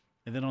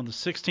 And then on the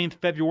 16th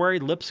February,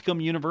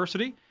 Lipscomb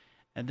University.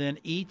 And then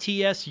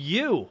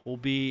ETSU will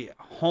be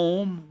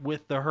home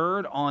with the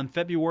Herd on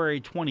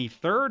February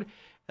 23rd.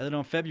 And then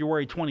on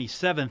February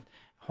 27th,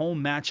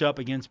 home matchup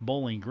against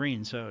Bowling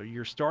Green. So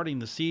you're starting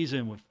the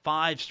season with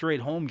 5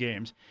 straight home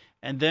games.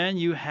 And then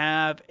you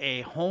have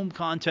a home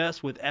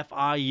contest with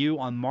FIU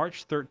on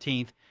March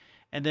 13th.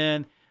 And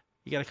then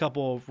you got a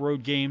couple of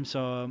road games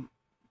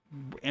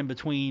in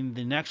between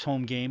the next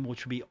home game,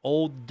 which will be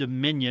Old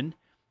Dominion.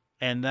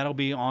 And that'll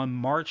be on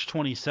March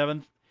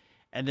 27th.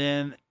 And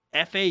then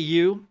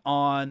FAU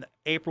on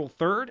April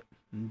 3rd.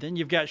 And then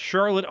you've got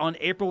Charlotte on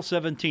April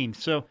 17th.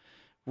 So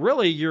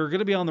really, you're going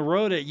to be on the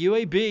road at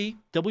UAB,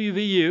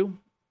 WVU,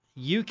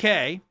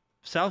 UK,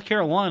 South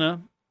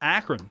Carolina,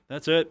 Akron.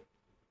 That's it.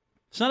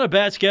 It's not a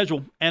bad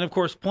schedule. And, of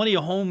course, plenty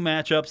of home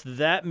matchups.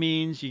 That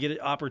means you get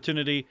an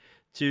opportunity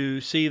to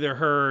see the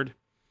Herd.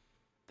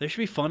 They should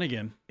be fun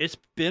again. It's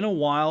been a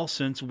while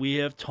since we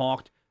have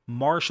talked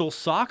Marshall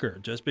soccer,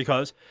 just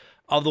because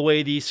of the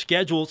way these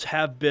schedules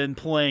have been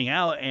playing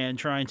out and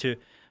trying to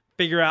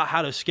figure out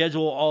how to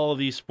schedule all of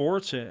these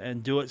sports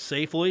and do it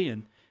safely.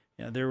 And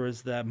there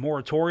was that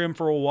moratorium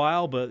for a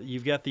while, but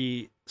you've got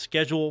the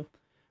schedule,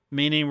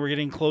 meaning we're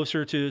getting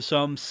closer to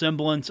some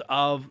semblance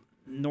of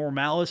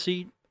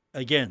normalcy.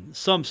 Again,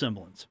 some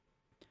semblance.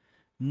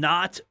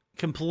 Not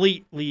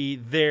completely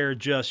there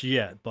just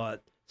yet,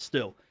 but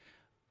still.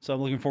 So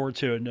I'm looking forward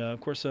to it. And, of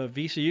course,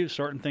 VCU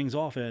starting things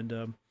off.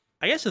 And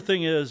I guess the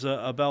thing is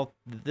about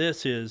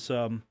this is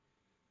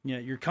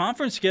your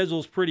conference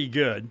schedule is pretty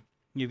good.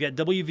 You've got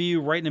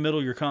WVU right in the middle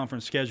of your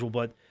conference schedule,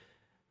 but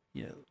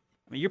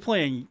you're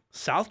playing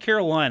South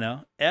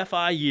Carolina,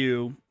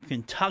 FIU,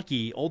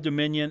 Kentucky, Old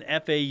Dominion,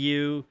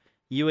 FAU,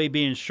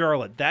 UAB, and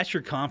Charlotte. That's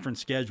your conference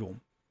schedule.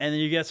 And then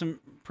you got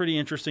some pretty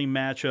interesting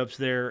matchups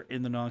there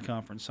in the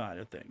non-conference side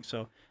of things.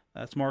 So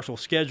that's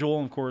Marshall's schedule.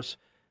 And, of course,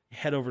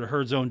 head over to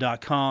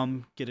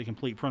herdzone.com, get a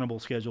complete printable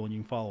schedule, and you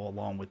can follow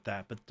along with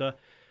that. But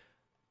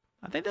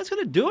I think that's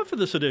going to do it for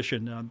this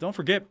edition. Don't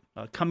forget,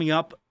 coming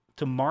up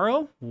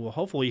tomorrow, we'll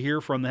hopefully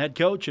hear from the head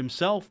coach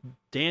himself,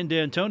 Dan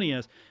D'Antoni,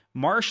 as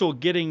Marshall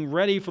getting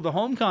ready for the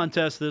home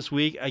contest this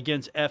week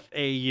against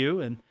FAU.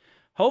 And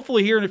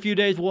hopefully here in a few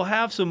days, we'll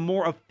have some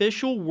more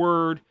official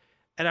word.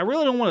 And I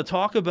really don't want to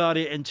talk about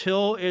it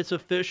until it's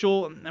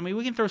official. I mean,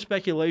 we can throw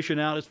speculation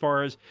out as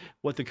far as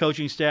what the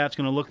coaching staff's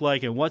going to look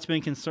like and what's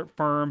been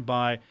confirmed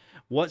by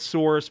what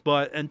source.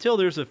 But until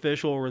there's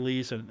official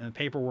release and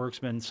paperwork's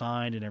been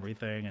signed and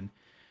everything, and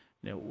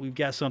we've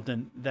got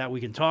something that we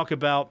can talk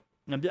about.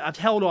 I've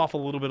held off a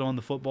little bit on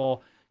the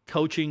football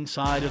coaching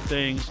side of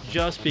things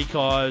just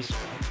because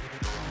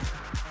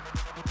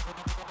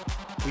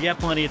we got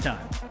plenty of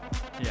time.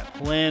 Yeah,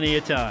 plenty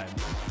of time.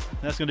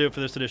 That's going to do it for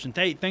this edition.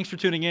 Hey, thanks for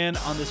tuning in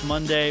on this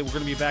Monday. We're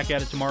going to be back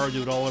at it tomorrow,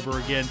 do it all over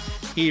again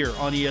here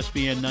on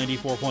ESPN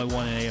 94.1 and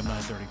AM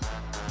 930.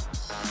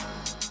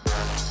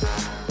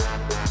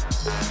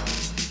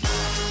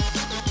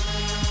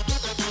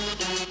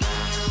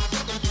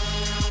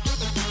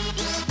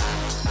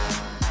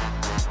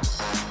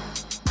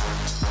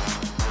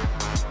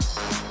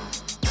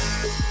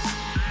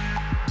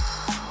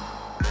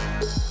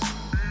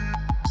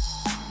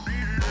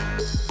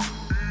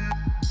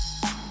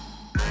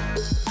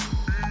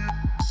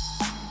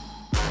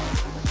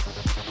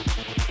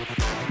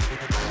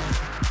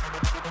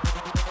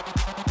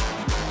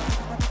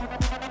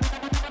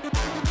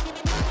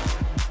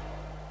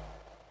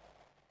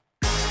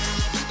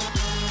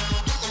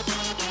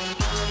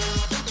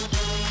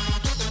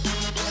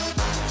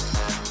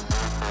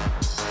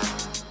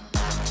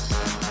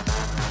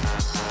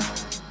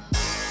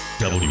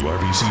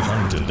 WRBC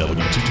Huntington,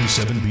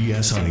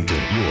 W227BS Huntington,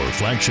 your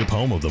flagship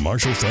home of the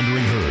Marshall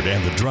Thundering Herd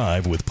and The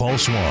Drive with Paul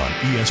Swan,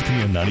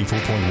 ESPN 94.1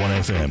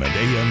 FM and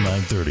AM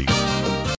 930.